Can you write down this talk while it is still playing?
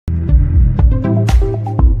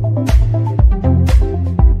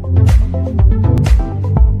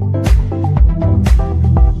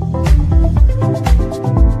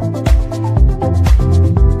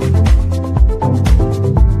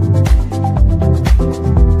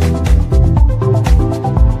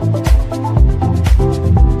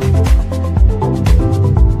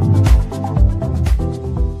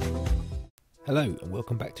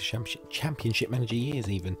to Championship Manager years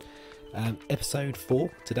even. Episode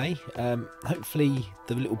 4 today. Hopefully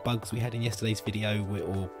the little bugs we had in yesterday's video,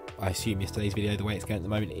 or I assume yesterday's video, the way it's going at the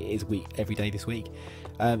moment, it is every day this week.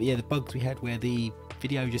 Yeah, the bugs we had where the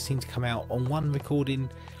video just seemed to come out on one recording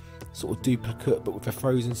sort of duplicate but with a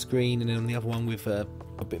frozen screen, and then on the other one with a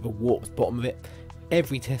bit of a warped bottom of it.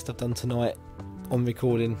 Every test I've done tonight on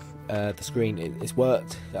recording the screen, it's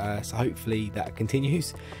worked, so hopefully that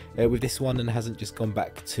continues with this one and hasn't just gone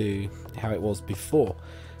back to how it was before.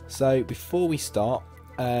 So before we start,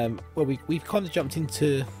 well, we've kind of jumped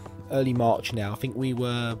into early March now. I think we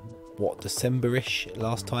were, what, December-ish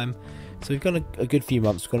last time. So we've gone a good few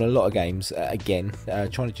months. We've gone a lot of games again,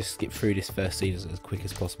 trying to just skip through this first season as quick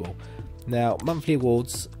as possible. Now, monthly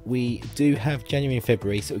awards, we do have January and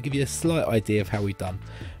February, so it'll give you a slight idea of how we've done.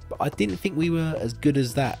 But I didn't think we were as good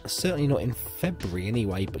as that, certainly not in February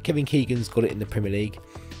anyway. But Kevin Keegan's got it in the Premier League.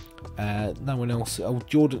 No one else,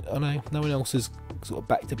 Jordan, oh no, no one else has sort of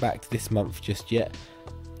back-to-back this month just yet.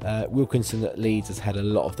 Wilkinson at Leeds has had a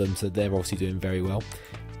lot of them, so they're obviously doing very well.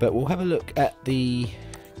 But we'll have a look at the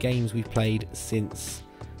games we've played since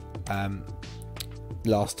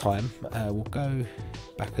last time. We'll go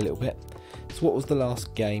back a little bit. So what was the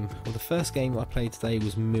last game? Well, the first game I played today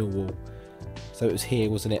was Millwall. So it was here,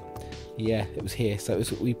 wasn't it? Yeah, it was here. So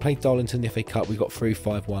we played Darlington in the FA Cup. We got through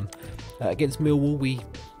 5-1. Against Millwall, we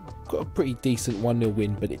got a pretty decent 1-0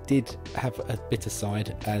 win, but it did have a bitter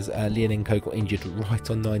side as Leonenko got injured right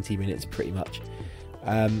on 90 minutes pretty much.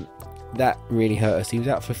 That really hurt us. He was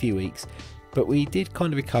out for a few weeks, but we did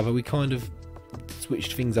kind of recover. We kind of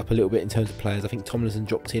switched things up a little bit in terms of players. I think Tomlinson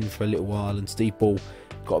dropped in for a little while and Steve Ball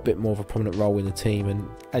got a bit more of a prominent role in the team, and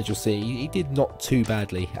as you'll see, he did not too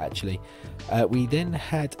badly actually. We then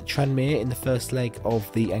had Tranmere in the first leg of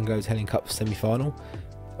the Anglo-Italian Cup semi-final.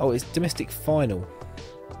 Oh, it's domestic final,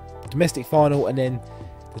 and then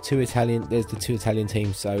there's the two Italian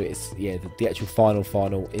teams, so it's, yeah, the actual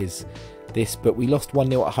final is this. But we lost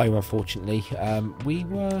 1-0 at home, unfortunately. We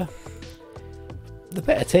were the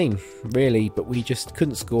better team really, but we just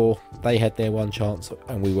couldn't score. They had their one chance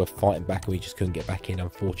and we were fighting back and we just couldn't get back in,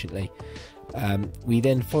 unfortunately. We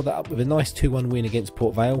then followed that up with a nice 2-1 win against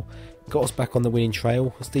Port Vale, got us back on the winning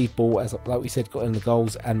trail. Steve Ball, as like we said, got in the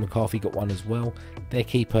goals, and McCarthy got one as well. Their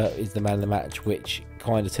keeper is the man of the match, which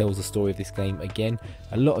kind of tells the story of this game again.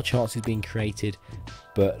 A lot of chances being created,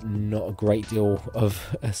 but not a great deal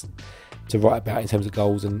of to write about in terms of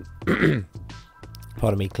goals and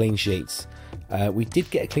pardon me, clean sheets. We did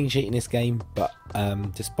get a clean sheet in this game, but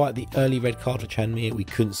despite the early red card for Tranmere, we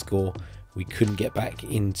couldn't score. We couldn't get back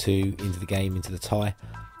into the game, into the tie.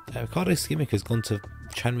 Ricardo Skimmick has gone to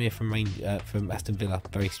Tranmere from Aston Villa.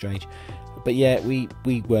 Very strange. But yeah, we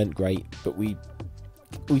weren't great, but we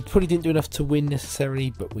probably didn't do enough to win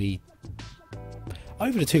necessarily. But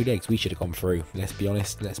over the 2 legs, we should have gone through. Let's be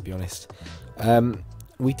honest.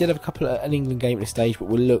 We did have an England game at this stage, but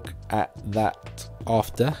we'll look at that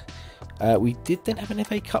after. We did then have an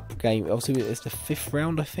FA Cup game. Obviously, it's the 5th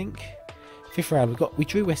round, I think. 5th round. We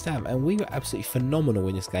drew West Ham, and we were absolutely phenomenal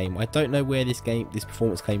in this game. I don't know where this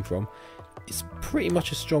performance came from. It's pretty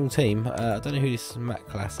much a strong team. I don't know who this Matt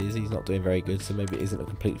Class is. He's not doing very good, so maybe it isn't a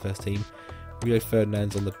complete first team. Rio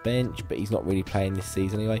Ferdinand's on the bench, but he's not really playing this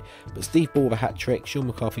season anyway. But Steve Ball with a hat-trick, Sean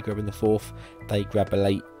McCarthy grabbing the 4th. They grab a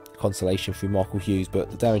late consolation through Michael Hughes,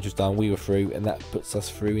 but the damage was done. We were through, and that puts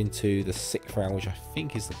us through into the 6th round, which I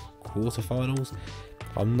think is the quarterfinals,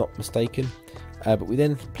 if I'm not mistaken. But we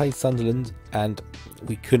then played Sunderland, and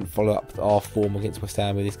we couldn't follow up our form against West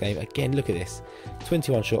Ham with this game. Again, look at this: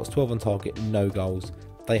 21 shots, 12 on target, no goals.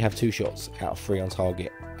 They have 2 shots out of 3 on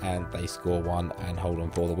target, and they score 1 and hold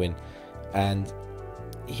on for the win. And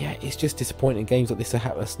yeah, it's just disappointing. Games like this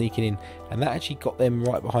are sneaking in, and that actually got them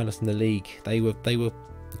right behind us in the league. They were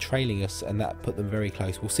trailing us, and that put them very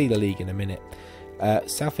close. We'll see the league in a minute.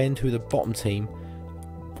 Southend, who are the bottom team,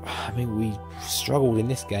 I mean, we struggled in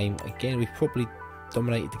this game. Again, we probably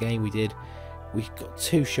dominated the game. We did. We got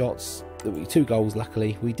 2 shots, 2 goals,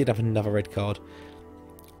 luckily. We did have another red card.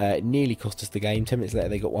 It nearly cost us the game. 10 minutes later,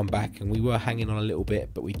 they got one back, and we were hanging on a little bit,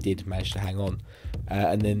 but we did manage to hang on.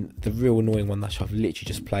 And then the real annoying one that I've literally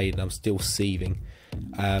just played, and I'm still seething.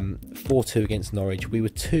 4-2 against Norwich. We were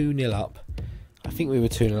 2-0 up. I think we were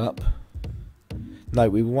 2-0 up. No,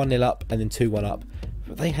 we were 1-0 up and then 2-1 up.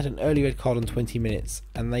 But they had an early red card on 20 minutes,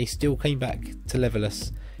 and they still came back to level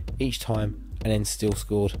us each time, and then still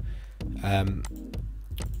scored.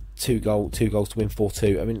 2 goals to win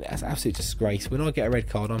 4-2. I mean, that's an absolute disgrace. When I get a red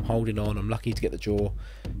card, I'm holding on. I'm lucky to get the draw.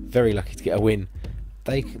 Very lucky to get a win.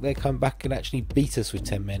 They come back and actually beat us with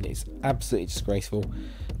 10 men. It's absolutely disgraceful.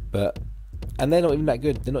 But and they're not even that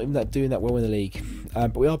good. They're not even doing that well in the league.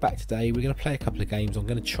 But we are back today. We're going to play a couple of games. I'm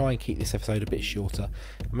going to try and keep this episode a bit shorter.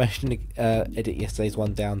 I managed to edit yesterday's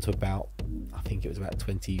one down to about, I think it was about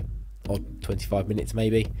 20 or 25 minutes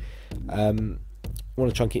maybe. I want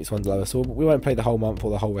to try and keep this one lower, so we won't play the whole month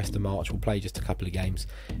or the whole rest of March. We'll play just a couple of games,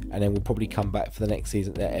 and then we'll probably come back for the next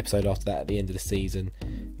season, the episode after that at the end of the season.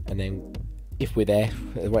 And then if we're there,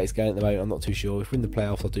 the way it's going at the moment, I'm not too sure. If we're in the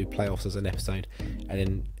playoffs, I'll do playoffs as an episode, and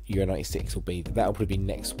then Euro 96 that'll probably be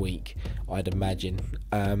next week, I'd imagine.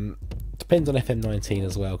 Depends on FM19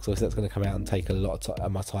 as well, because obviously that's going to come out and take a lot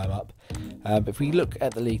of my time up. But if we look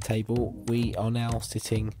at the league table, we are now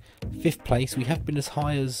sitting 5th place. We have been as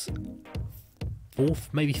high as 4th,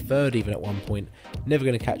 maybe 3rd even at one point. Never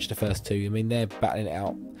going to catch the first two. I mean, they're battling it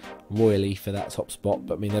out royally for that top spot,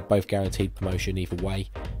 but I mean, they're both guaranteed promotion either way.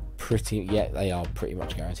 They are pretty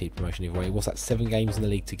much guaranteed promotion either way. What's that, 7 games in the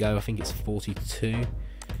league to go? I think it's 42.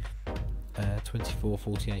 24,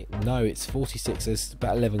 48. No, it's 46. There's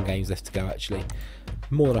about 11 games left to go, actually.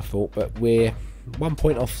 More than I thought, but we're 1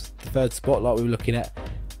 point off the 3rd spot like we were looking at,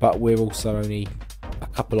 but we're also only a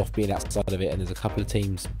couple off being outside of it, and there's a couple of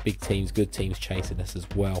teams, big teams, good teams chasing us as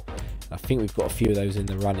well. I think we've got a few of those in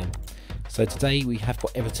the running. So today we have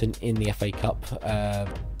got Everton in the FA Cup.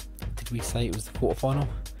 Did we say it was the quarter-final?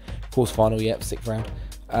 Quarter-final, yep, 6th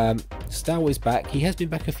round. Stow is back. He has been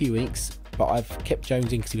back a few weeks, but I've kept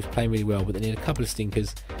Jones in because he was playing really well, but then he had a couple of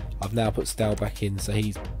stinkers. I've now put Stow back in, so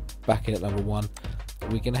he's back in at number 1.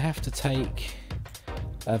 We're going to have to take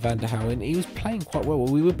Van der Houen. He was playing quite well.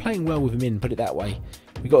 We were playing well with him in, put it that way.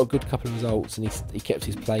 We got a good couple of results, and he kept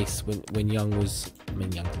his place when Young was... I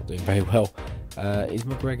mean, Young's not doing very well. Is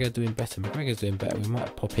McGregor doing better? McGregor's doing better. We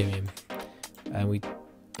might pop him in. And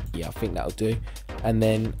I think that'll do. And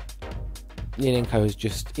then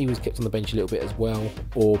Lianenko he was kept on the bench a little bit as well,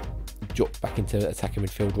 or dropped back into attacking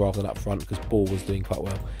midfield rather than up front, because Ball was doing quite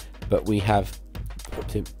well. But we have put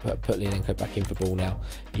Lianenko back in for Ball now.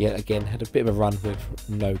 Again, had a bit of a run with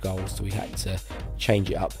no goals, so we had to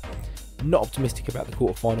change it up. Not optimistic about the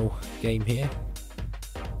quarter-final game here,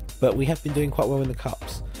 but we have been doing quite well in the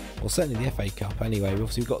cups. Well, certainly the FA Cup anyway. We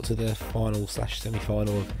obviously got to the final /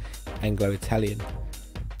 semi-final of Anglo-Italian.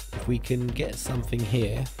 If we can get something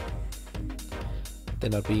here,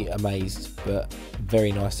 then I'd be amazed, but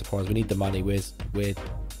very nice surprise. We need the money. We're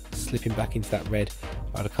slipping back into that red.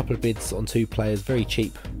 I had a couple of bids on 2 players, very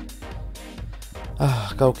cheap.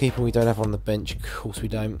 Goalkeeper we don't have on the bench, of course we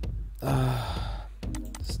don't.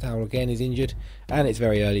 Stow again is injured, and it's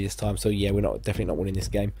very early this time, so yeah, we're definitely not winning this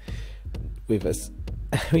game with us.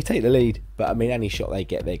 We take the lead, but I mean, any shot they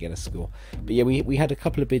get, they're going to score. But yeah, we had a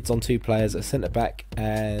couple of bids on 2 players, a centre back,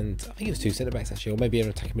 and I think it was 2 centre backs actually, or maybe an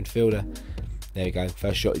attacking midfielder. There we go,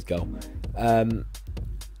 first shot is goal.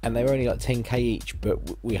 And they were only like 10k each, but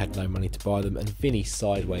we had no money to buy them. And Vinny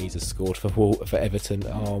Sideways has scored for Everton.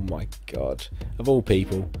 Oh my god, of all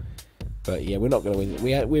people. But yeah, we're not going to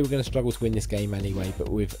win. We were going to struggle to win this game anyway, but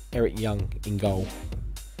with Eric Young in goal.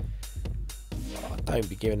 Don't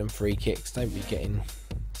be giving them free kicks, don't be getting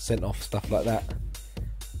sent off, stuff like that.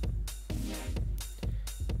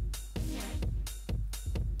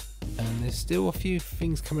 And there's still a few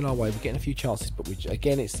things coming our way. We're getting a few chances, but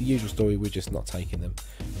again, it's the usual story, we're just not taking them.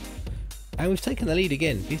 And we've taken the lead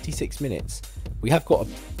again, 56 minutes. We have got a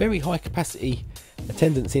very high capacity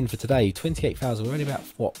attendance in for today, 28,000. We're only about,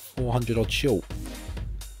 400 odd short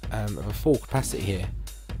of a full capacity here.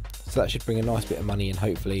 So that should bring a nice bit of money in,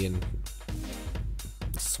 hopefully, and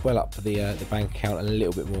swell up the bank account a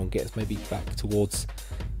little bit more and get us maybe back towards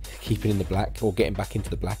keeping in the black, or getting back into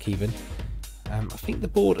the black even. I think the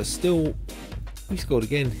board are still... We scored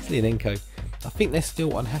again, it's Lianenko. I think they're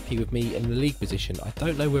still unhappy with me in the league position. I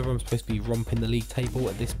don't know whether I'm supposed to be romping the league table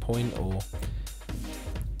at this point or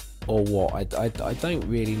what. I don't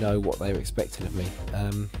really know what they were expecting of me.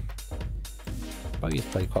 Bowyer's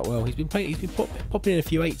played quite well. He's been popping in a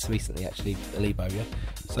few 8s recently, actually, Ali Bowyer.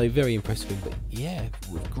 So very impressed with him. But yeah,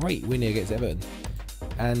 great win here against Everton.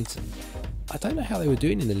 And I don't know how they were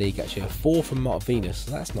doing in the league, actually. A 4 from Mark Venus,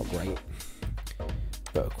 so that's not great.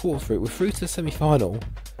 But of course, we're through to the semi-final.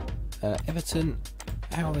 Everton,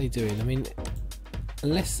 how are they doing? I mean,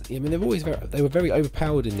 they were very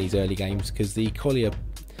overpowered in these early games, because the Collier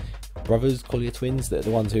brothers, Collier twins, the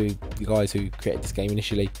guys who created this game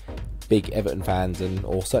initially, big Everton fans,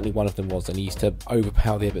 or certainly one of them was, and he used to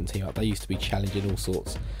overpower the Everton team up. They used to be challenging all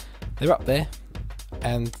sorts. They're up there,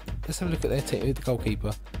 and let's have a look at their team, the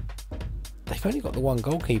goalkeeper. They've only got the one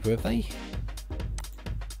goalkeeper, have they?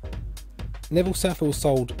 Neville Southall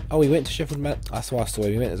sold... Oh, he went to Sheffield... That's what I saw.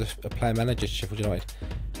 He went as a player manager to Sheffield United.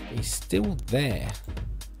 He's still there.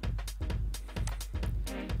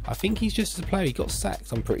 I think he's just as a player. He got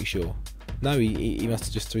sacked, I'm pretty sure. No, he must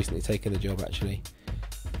have just recently taken the job, actually.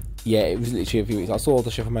 Yeah, it was literally a few weeks. I saw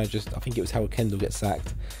the Sheffield manager, I think it was Howard Kendall, get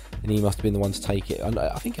sacked, and he must have been the one to take it.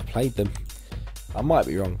 I think I played them. I might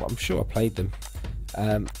be wrong, but I'm sure I played them.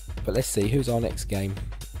 But let's see, who's our next game?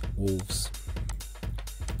 Wolves.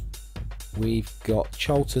 We've got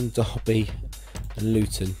Charlton, Derby and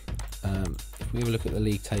Luton. If we have a look at the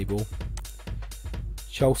league table,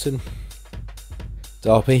 Charlton,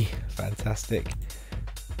 Derby, fantastic,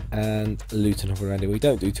 and Luton hover around here. We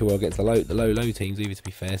don't do too well against the low teams either, to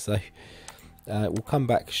be fair, so we'll come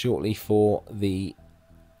back shortly for the,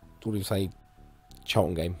 what do we say,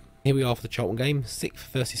 Charlton game. Here we are for the Charlton game, 6th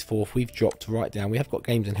versus 4th. We've dropped right down. We have got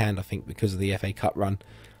games in hand, I think, because of the FA Cup run.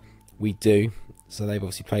 We do, so they've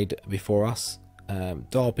obviously played before us.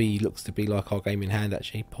 Derby looks to be like our game in hand,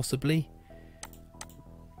 actually, possibly.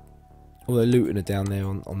 Although Luton are down there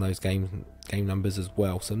on those game numbers as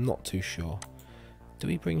well, so I'm not too sure. Do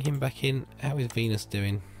we bring him back in? How is Venus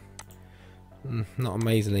doing? Not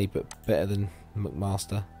amazingly, but better than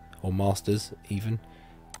McMaster, or Masters even.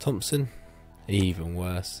 Thompson, even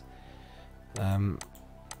worse.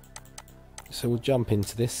 So we'll jump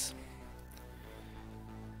into this.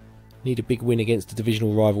 Need a big win against a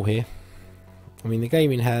divisional rival here. I mean, the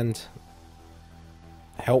game in hand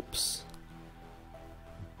helps,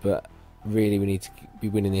 but really we need to be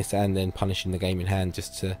winning this and then punishing the game in hand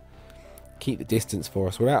just to keep the distance for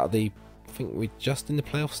us. We're out of the, I think we're just in the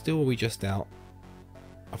playoffs still, or are we just out?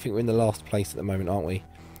 I think we're in the last place at the moment, aren't we?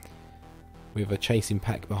 With a chasing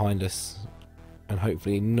pack behind us and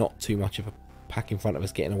hopefully not too much of a pack in front of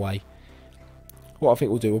us getting away. What I think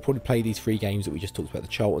we'll do, we'll probably play these 3 games that we just talked about, the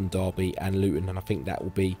Charlton, Derby and Luton, and I think that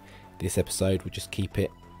will be this episode. We'll just keep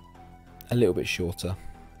it a little bit shorter.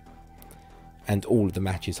 And all of the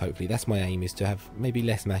matches, hopefully. That's my aim, is to have maybe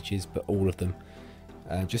less matches, but all of them.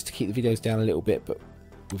 Just to keep the videos down a little bit, but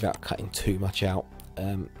without cutting too much out.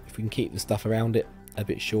 If we can keep the stuff around it a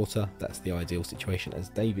bit shorter, that's the ideal situation. As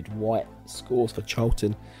David White scores for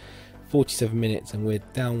Charlton, 47 minutes, and we're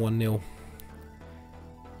down 1-0.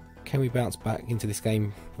 Can we bounce back into this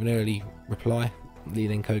game with an early reply?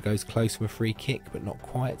 Leonenko goes close from a free kick, but not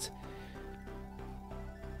quite.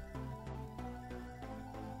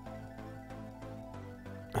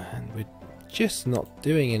 And we're just not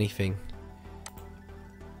doing anything.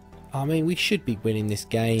 I mean, we should be winning this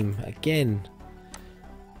game again.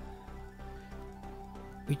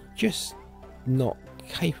 We're just not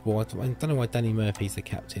capable. I don't know why Danny Murphy's the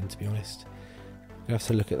captain, to be honest. We'll have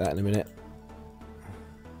to look at that in a minute.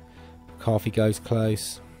 McCarthy goes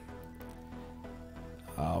close.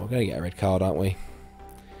 Oh, we're going to get a red card, aren't we?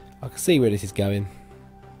 I can see where this is going.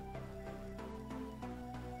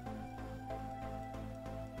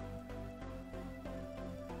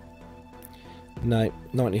 No,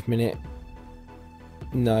 90th minute.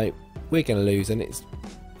 No, we're going to lose, and it's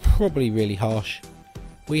probably really harsh.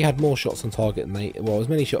 We had more shots on target than they, well, as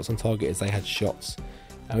many shots on target as they had shots,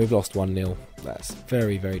 and we've lost 1-0. That's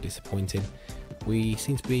very, very disappointing. We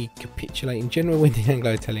seem to be capitulating. General win the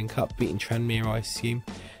Anglo-Italian Cup, beating Tranmere, I assume.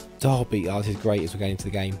 Derby, oh, this is great as we're going into the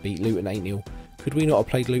game. Beat Luton 8-0. Could we not have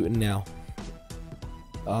played Luton now?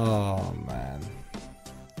 Oh, man.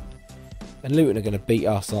 And Luton are going to beat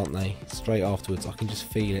us, aren't they? Straight afterwards. I can just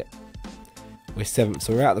feel it. We're 7th,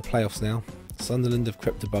 so we're out of the playoffs now. Sunderland have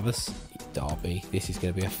crept above us. Derby. This is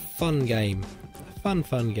going to be a fun game. A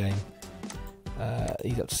fun game.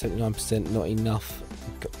 He's up to 79%, not enough.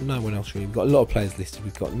 We've got no one else really. We've got a lot of players listed.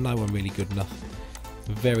 We've got no one really good enough.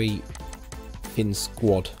 Very thin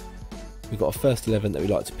squad. We've got a first 11 that we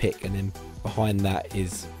like to pick, and then behind that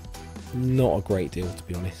is not a great deal, to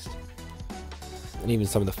be honest. And even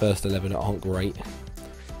some of the first 11 aren't great.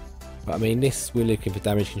 But I mean, this, we're looking for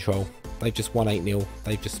damage control. They've just won 8-0.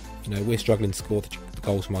 They've just, you know, we're struggling to score the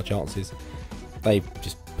goals from our chances. They've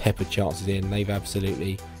just peppered chances in. They've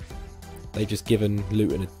just given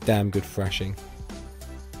Luton a damn good thrashing.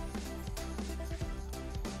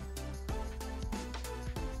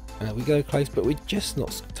 We go close, but we're just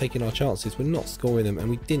not taking our chances. We're not scoring them, and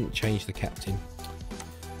we didn't change the captain.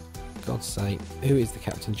 God's sake. Who is the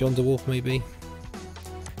captain? John DeWolf, maybe?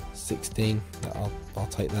 16. I'll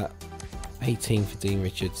take that. 18 for Dean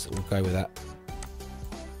Richards. We'll go with that.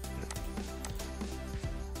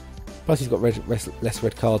 Plus, he's got less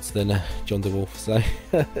red cards than John DeWolf, so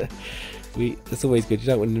that's always good. You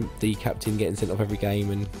don't want the captain getting sent off every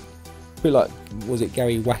game, and a bit like, was it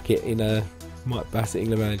Gary Wackett in Mike Bassett,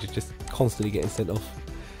 England manager, just constantly getting sent off.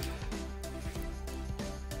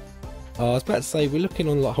 I was about to say, we're looking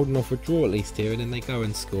on like holding on for a draw at least here, and then they go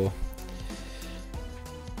and score.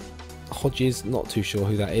 Hodges, not too sure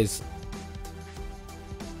who that is.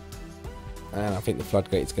 And I think the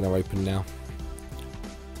floodgate's going to open now.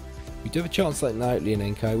 We do have a chance like no,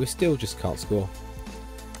 Leonenko. We still just can't score.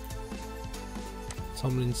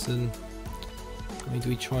 Tomlinson. I mean, do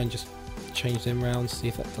we try and just change them round, see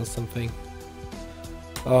if that does something?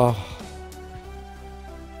 Oh.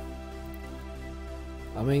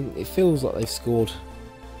 I mean, it feels like they've scored.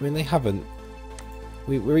 I mean, they haven't.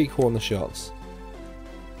 We're equal on the shots.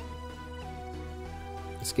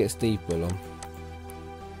 Let's get Steve Bull on.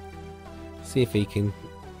 See if he can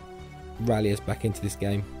rally us back into this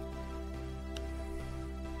game.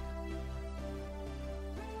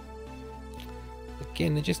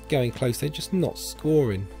 Again, they're just going close. They're just not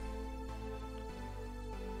scoring.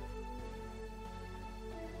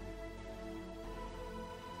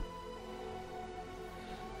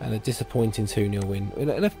 And a disappointing 2-0 win. In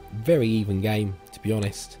a very even game, to be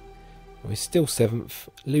honest. We're still 7th.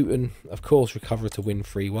 Luton, of course, recover to win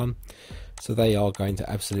 3-1. So they are going to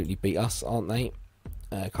absolutely beat us, aren't they?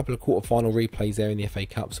 A couple of quarter-final replays there in the FA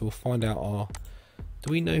Cup. So we'll find out our...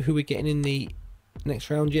 Do we know who we're getting in the next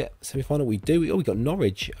round yet? Semi-final? We do. Oh, we got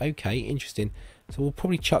Norwich. Okay, interesting. So we'll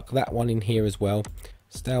probably chuck that one in here as well.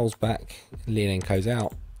 Stowell's back. Leonenko's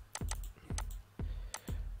out.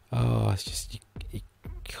 Oh, it's just... You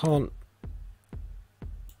can't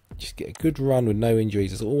just get a good run with no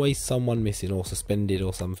injuries. There's always someone missing or suspended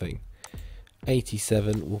or something.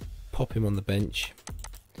 87, we'll pop him on the bench.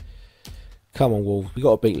 Come on, Wolves, we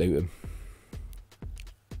got to beat Luton.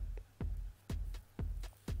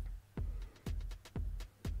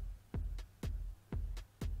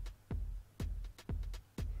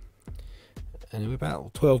 And we're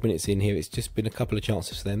about 12 minutes in here. It's just been a couple of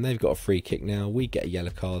chances for them. They've got a free kick now. We get a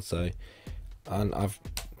yellow card, so... And I've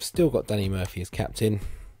still got Danny Murphy as captain.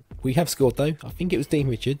 We have scored though. I think it was Dean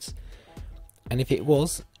Richards. And if it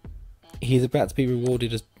was, he's about to be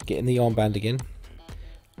rewarded as getting the armband again.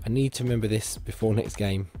 I need to remember this before next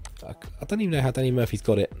game. I don't even know how Danny Murphy's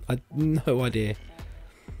got it. I have no idea.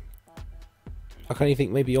 I can't even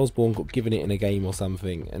think maybe Osborne got given it in a game or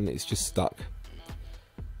something and it's just stuck.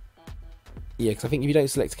 Yeah, because I think if you don't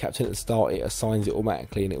select a captain at the start, it assigns it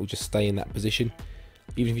automatically and it will just stay in that position.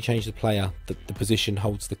 Even if you change the player, the position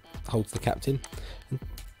holds the captain. And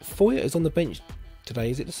Foyer is on the bench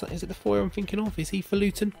today. Is it the Foyer I'm thinking of? Is he for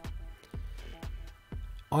Luton?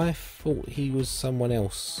 I thought he was someone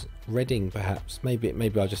else. Reading, perhaps. Maybe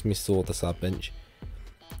I just missaw the sub bench.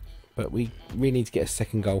 But we really need to get a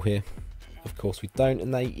second goal here. Of course we don't,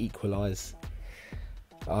 and they equalise.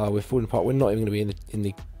 We're falling apart. We're not even going to be in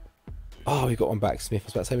the. Oh, we got one back, Smith. I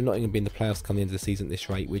was about to say we're not even going to be in the playoffs come the end of the season at this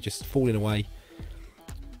rate. We're just falling away.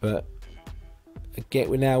 But again,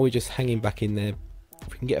 we're just hanging back in there.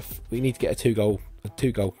 If we can get, we need to get a two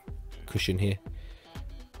goal cushion here,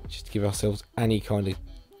 just to give ourselves any kind of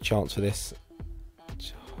chance for this. I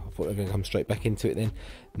thought they were going to come straight back into it then.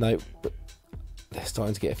 No, but they're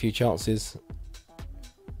starting to get a few chances.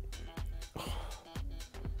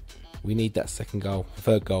 We need that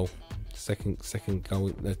third goal, second goal,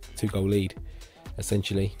 the 2-goal lead,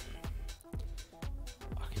 essentially.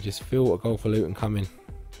 I can just feel a goal for Luton coming.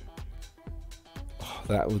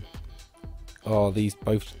 That would, these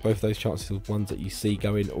both those chances are ones that you see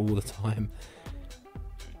going all the time.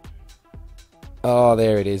 Oh,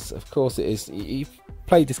 there it is. Of course it is. You've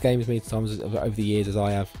played this game as many times over the years as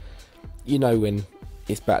I have. You know when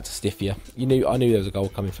it's about to stiff you. I knew there was a goal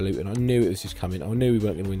coming for Luton. I knew it was just coming. I knew we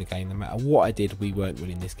weren't going to win the game. No matter what I did, we weren't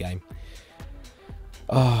winning this game.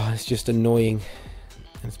 Oh, it's just annoying.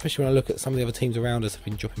 And especially when I look at some of the other teams around us have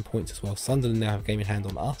been dropping points as well. Sunderland now have a game in hand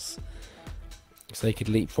on us. So they could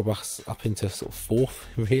leapfrog us up into sort of 4th,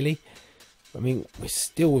 really. I mean, we're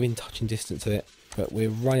still within touching distance of it, but we're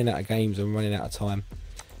running out of games and running out of time.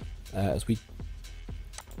 We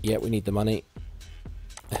need the money.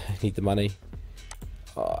 Need the money.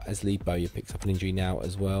 As Lee Bowyer picks up an injury now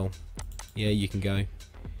as well. Yeah, you can go.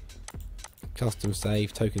 Custom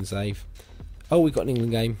save, token save. Oh, we've got an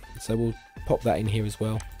England game, so we'll pop that in here as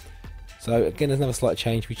well. So again, there's another slight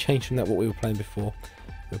change. We changed from that what we were playing before.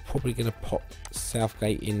 We're probably going to pop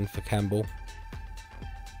Southgate in for Campbell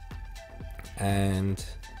and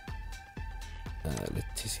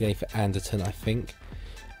Letitia for Anderton, I think.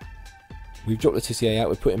 We've dropped Letitia out.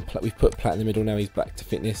 We've put Platt in the middle now. He's back to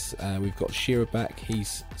fitness. We've got Shearer back.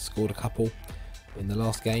 He's scored a couple in the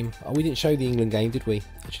last game. Oh, we didn't show the England game, did we?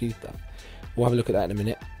 Actually, we'll have a look at that in a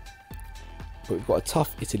minute. But we've got a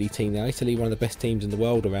tough Italy team now. Italy, one of the best teams in the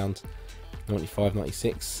world around 95,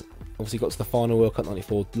 96. Obviously got to the final World Cup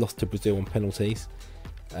 94, lost to Brazil on penalties.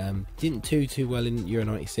 Didn't do too well in Euro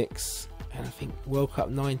 96, and I think World Cup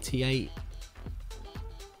 98.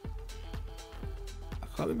 I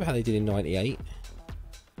can't remember how they did in 98.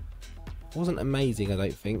 wasn't amazing, I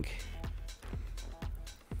don't think.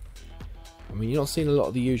 I mean, you're not seeing a lot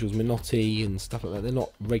of the usuals, Minotti and stuff like that. They're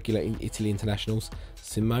not regular Italy internationals.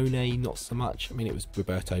 Simone, not so much. I mean, it was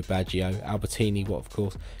Roberto Baggio, Albertini, what of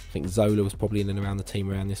course. I think Zola was probably in and around the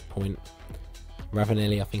team around this point.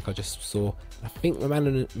 Ravanelli, I think I just saw. I think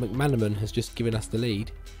McManaman has just given us the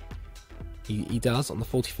lead. He does on the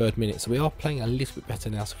 43rd minute. So we are playing a little bit better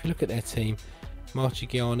now. So if you look at their team,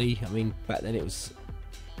 Marchigiani, I mean, back then it was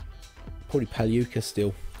probably Pagliuca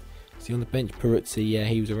still. Is he on the bench? Peruzzi, yeah,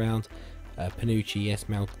 he was around. Panucci, yes,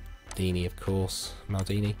 Maldini, of course.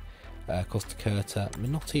 Maldini, Costa Curta,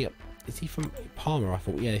 Minotti. Is he from Parma? I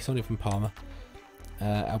thought, yeah, he's only from Parma.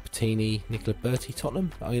 Albertini, Nicola Berti,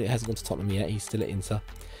 Tottenham. Oh, it hasn't gone to Tottenham yet. He's still at Inter.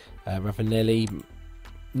 Ravanelli,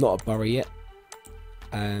 not at Borough yet.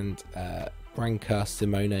 And Branca,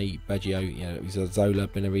 Simone, Baggio. You know, it was Zola,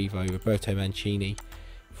 Benarivo, Roberto Mancini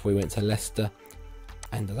before we went to Leicester.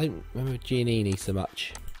 And I don't remember Giannini so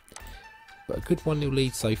much. But a good 1-0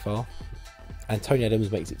 lead so far. And Tony Adams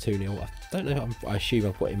makes it 2-0. I don't know. I assume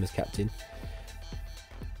I've got him as captain,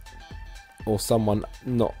 or someone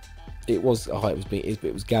not. It was. Oh,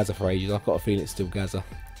 it was Gaza for ages. I've got a feeling it's still Gaza.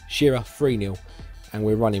 Shearer 3-0, and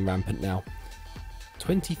we're running rampant now.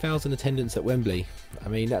 20,000 attendance at Wembley. I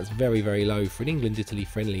mean, that's very, very low for an England-Italy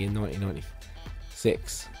friendly in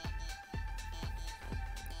 1996,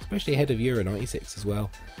 especially ahead of Euro 96 as well.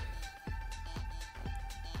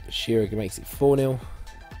 Shearer makes it 4-0.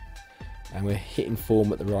 And we're hitting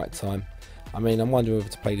form at the right time. I mean, I'm wondering whether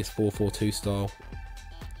to play this 4-4-2 style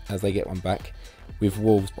as they get one back with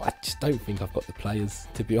Wolves, but I just don't think I've got the players,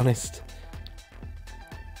 to be honest.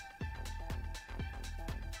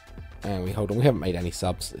 And we haven't made any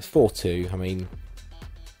subs. It's 4-2. I mean,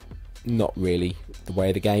 not really the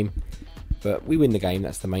way of the game, but we win the game.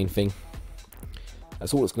 That's the main thing.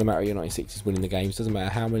 That's all that's going to matter at United 6 is winning the games. Doesn't matter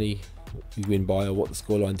how many we win by or what the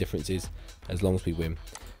scoreline difference is, as long as we win.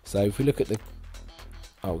 So if we look at the...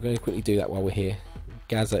 Oh, we're going to quickly do that while we're here.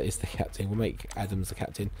 Gaza is the captain. We'll make Adams the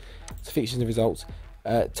captain. So fixtures and results.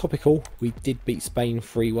 Topical, we did beat Spain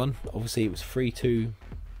 3-1. Obviously it was 3-2,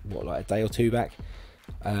 what, like a day or two back.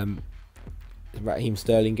 Raheem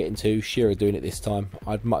Sterling getting 2. Shearer doing it this time.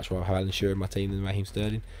 I'd much rather have Alan Shearer in my team than Raheem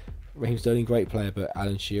Sterling. Raheem Sterling, great player, but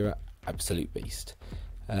Alan Shearer, absolute beast.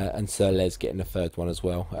 And Sir Les getting the 3rd one as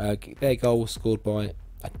well. Their goal was scored by...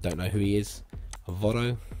 I don't know who he is.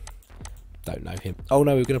 Votto, don't know him. Oh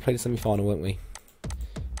no, we're going to play the semi-final, weren't we?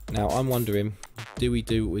 Now I'm wondering, do we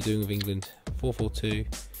do what we're doing with England? 4-4-2,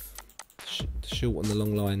 short on the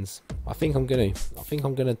long lines. I think I'm going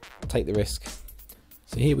to take the risk.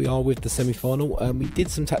 So here we are with the semi-final. We did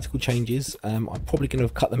some tactical changes. I'm probably going to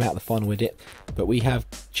have cut them out of the final edit, but we have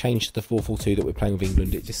changed to the 4-4-2 that we're playing with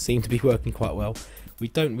England. It just seemed to be working quite well. We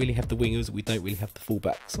don't really have the wingers. We don't really have the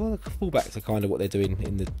fullbacks. Well, the fullbacks are kind of what they're doing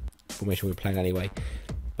in the formation we're playing anyway,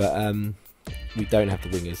 but we don't have the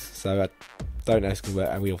wingers, so I don't know if it's going to work.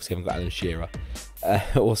 And we obviously haven't got Alan Shearer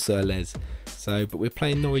or Sir Les. So, but we're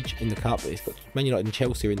playing Norwich in the cup. It's got Man United and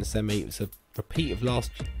Chelsea in the semi. It was a repeat of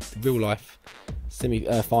last real life semi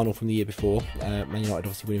final from the year before. Man United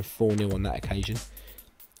obviously winning 4-0 on that occasion.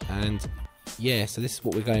 And yeah, so this is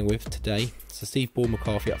what we're going with today. So Steve Ball,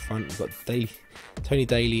 McCarthy up front. We've got Tony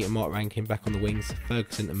Daly and Mark Rankin back on the wings.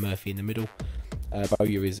 Ferguson and Murphy in the middle.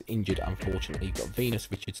 Bowyer is injured, unfortunately. You've got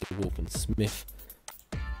Venus, Richards, Wolf and Smith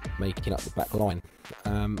making up the back line.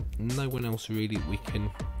 No one else really we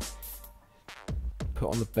can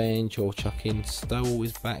put on the bench or chuck in. Stowell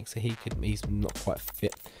is back, so he's not quite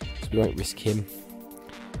fit, so we won't risk him.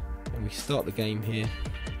 And we start the game here.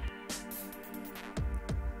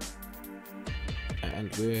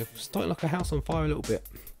 And we're starting like a house on fire a little bit,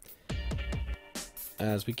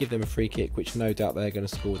 as we give them a free kick, which no doubt they're going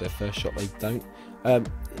to score their first shot. They don't.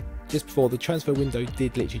 Just before the transfer window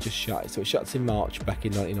did literally just shut, so it shuts in March back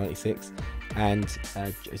in 1996, and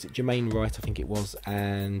is it Jermaine Wright, I think it was,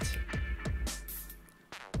 and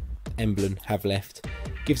Emblem have left.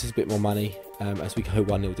 Gives us a bit more money as we go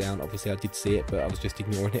 1-0 down. Obviously I did see it, but I was just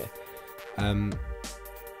ignoring it.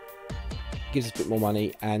 Gives us a bit more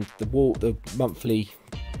money, and the monthly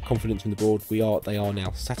confidence from the board, they are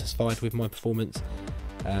now satisfied with my performance.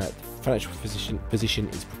 Financial position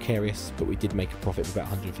is precarious, but we did make a profit of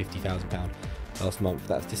about £150,000 last month.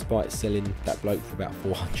 That's despite selling that bloke for about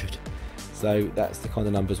 400. So that's the kind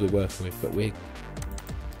of numbers we're working with. But we're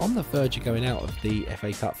on the verge of going out of the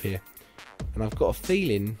FA Cup here, and I've got a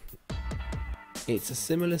feeling it's a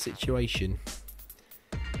similar situation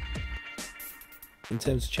in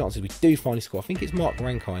terms of chances. We do finally score. I think it's Mark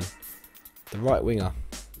Rankine, the right winger.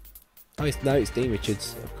 Oh, no, it's Dean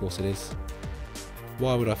Richards. Of course it is.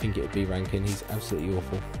 Why would I think it would be Rankin? He's absolutely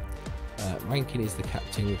awful. Rankin is the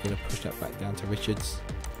captain. We're going to push that back down to Richards.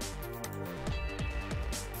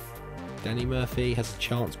 Danny Murphy has a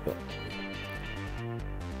chance, but...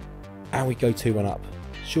 And we go 2-1 up.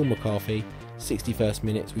 Sean McCarthy, 61st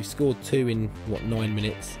minutes. We've scored 2 in, what, 9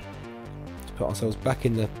 minutes. To put ourselves back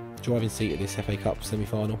in the driving seat of this FA Cup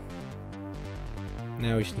semi-final.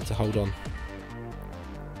 Now we just need to hold on.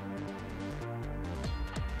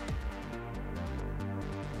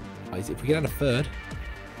 If we get out a third,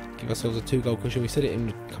 give ourselves a 2-goal cushion. We said it in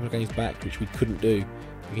a couple of games back, which we couldn't do.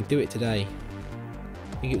 We can do it today.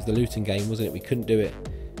 I think it was the Luton game, wasn't it? We couldn't do it.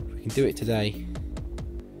 We can do it today.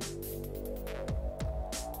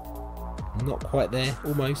 Not quite there,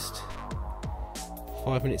 almost.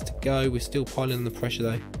 5 minutes to go. We're still piling on the pressure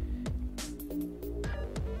though.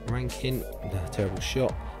 Rankin, no, terrible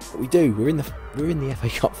shot. But we do. We're in the FA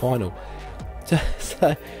Cup final.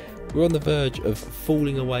 So we're on the verge of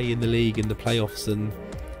falling away in the league and the playoffs and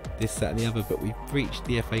this, that, and the other. But we've reached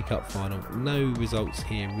the FA Cup final. No results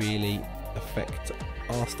here really affect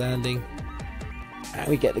our standing. And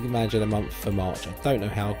we get the manager of the month for March. I don't know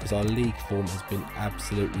how, because our league form has been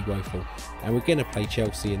absolutely woeful. And we're going to play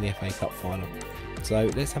Chelsea in the FA Cup final. So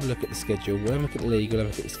let's have a look at the schedule. We'll have a look at the league, we'll have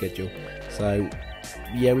a look at the schedule. So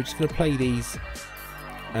yeah, we're just going to play these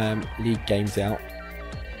league games out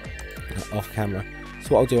off camera.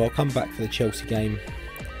 So what I'll do, I'll come back for the Chelsea game.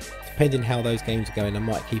 Depending how those games are going, I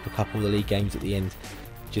might keep a couple of the league games at the end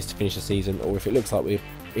just to finish the season. Or if it looks like we're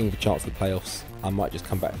in the chance of the playoffs, I might just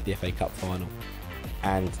come back for the FA Cup final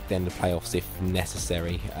and then the playoffs if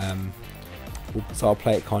necessary. So I'll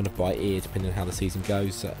play it kind of by ear depending on how the season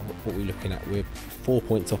goes. What we're looking at, we're 4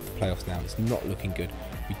 points off the playoffs now. It's not looking good.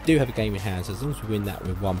 We do have a game in hand, so as long as we win that,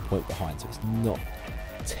 we're 1 point behind. So it's not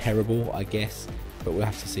terrible, I guess, but we'll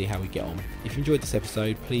have to see how we get on. If you enjoyed this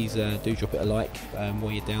episode, please do drop it a like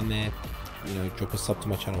while you're down there. You know, drop a sub to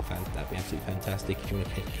my channel, that'd be absolutely fantastic if you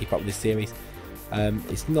want to keep up with this series.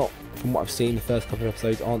 It's not, from what I've seen, the first couple of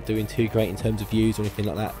episodes aren't doing too great in terms of views or anything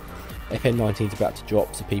like that. FM19 is about to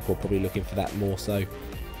drop, so people are probably looking for that more so,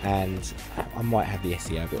 and I might have the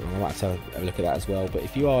SEO a bit wrong. I might have to have a look at that as well. But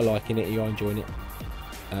if you are liking it, you are enjoying it,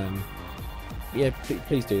 yeah,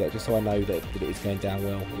 please do that, just so I know that it is going down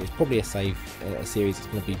well. It's probably a series that's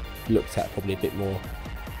going to be looked at probably a bit more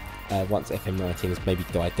once FM19 has maybe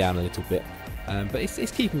died down a little bit. But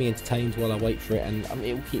it's keeping me entertained while I wait for it, and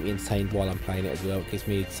it will keep me entertained while I'm playing it as well. It gives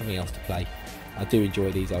me something else to play. I do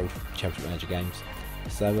enjoy these old Championship Manager games.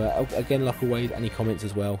 So again, like always, any comments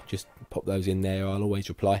as well, just pop those in there. I'll always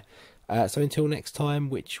reply. So until next time,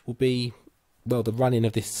 which will be, well, the run-in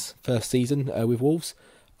of this first season with Wolves,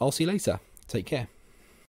 I'll see you later. Take care.